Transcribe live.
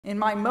In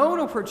my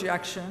modal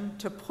projection,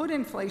 to put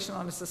inflation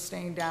on a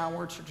sustained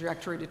downward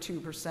trajectory to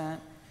 2%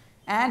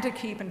 and to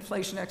keep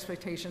inflation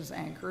expectations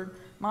anchored,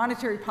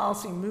 monetary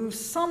policy moves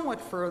somewhat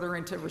further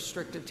into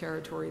restrictive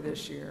territory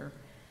this year,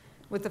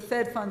 with the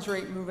Fed funds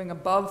rate moving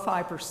above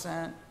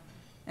 5%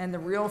 and the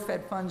real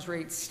Fed funds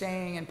rate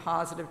staying in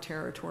positive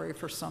territory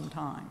for some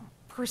time.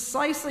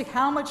 Precisely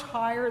how much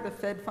higher the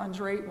Fed funds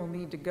rate will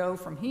need to go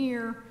from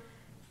here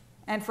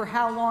and for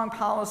how long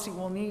policy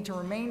will need to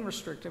remain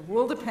restrictive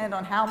will depend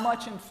on how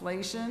much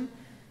inflation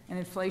and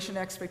inflation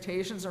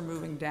expectations are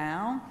moving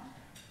down,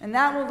 and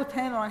that will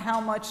depend on how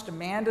much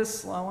demand is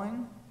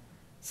slowing,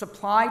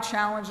 supply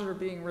challenges are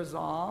being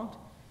resolved,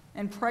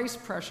 and price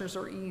pressures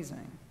are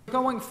easing.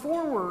 Going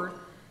forward,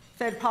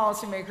 Fed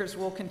policymakers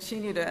will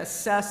continue to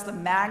assess the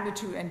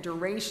magnitude and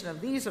duration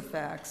of these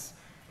effects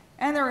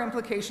and their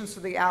implications for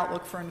the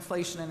outlook for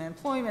inflation and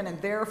employment,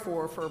 and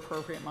therefore for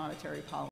appropriate monetary policy.